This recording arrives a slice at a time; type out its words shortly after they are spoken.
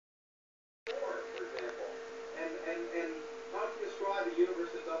And how do you describe a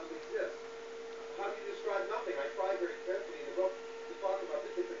universe that doesn't exist? How do you describe nothing? I tried very carefully in the book to talk about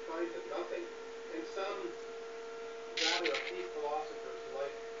the different kinds of nothing. And some rather upbeat philosophers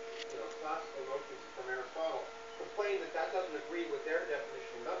like, classical notions from Aristotle complain that that doesn't agree with their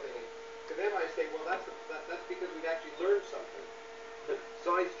definition of nothing. And to them I say, well, that's because we've actually learned something.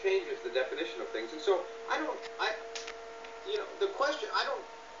 Science changes the definition of things. And so the question, I don't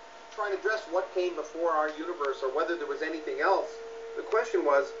try to address what came before our universe or whether there was anything else. The question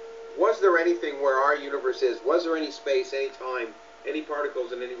was there anything where our universe is? Was there any space, any time, any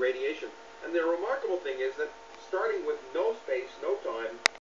particles, and any radiation? And the remarkable thing is that starting with no space, no time,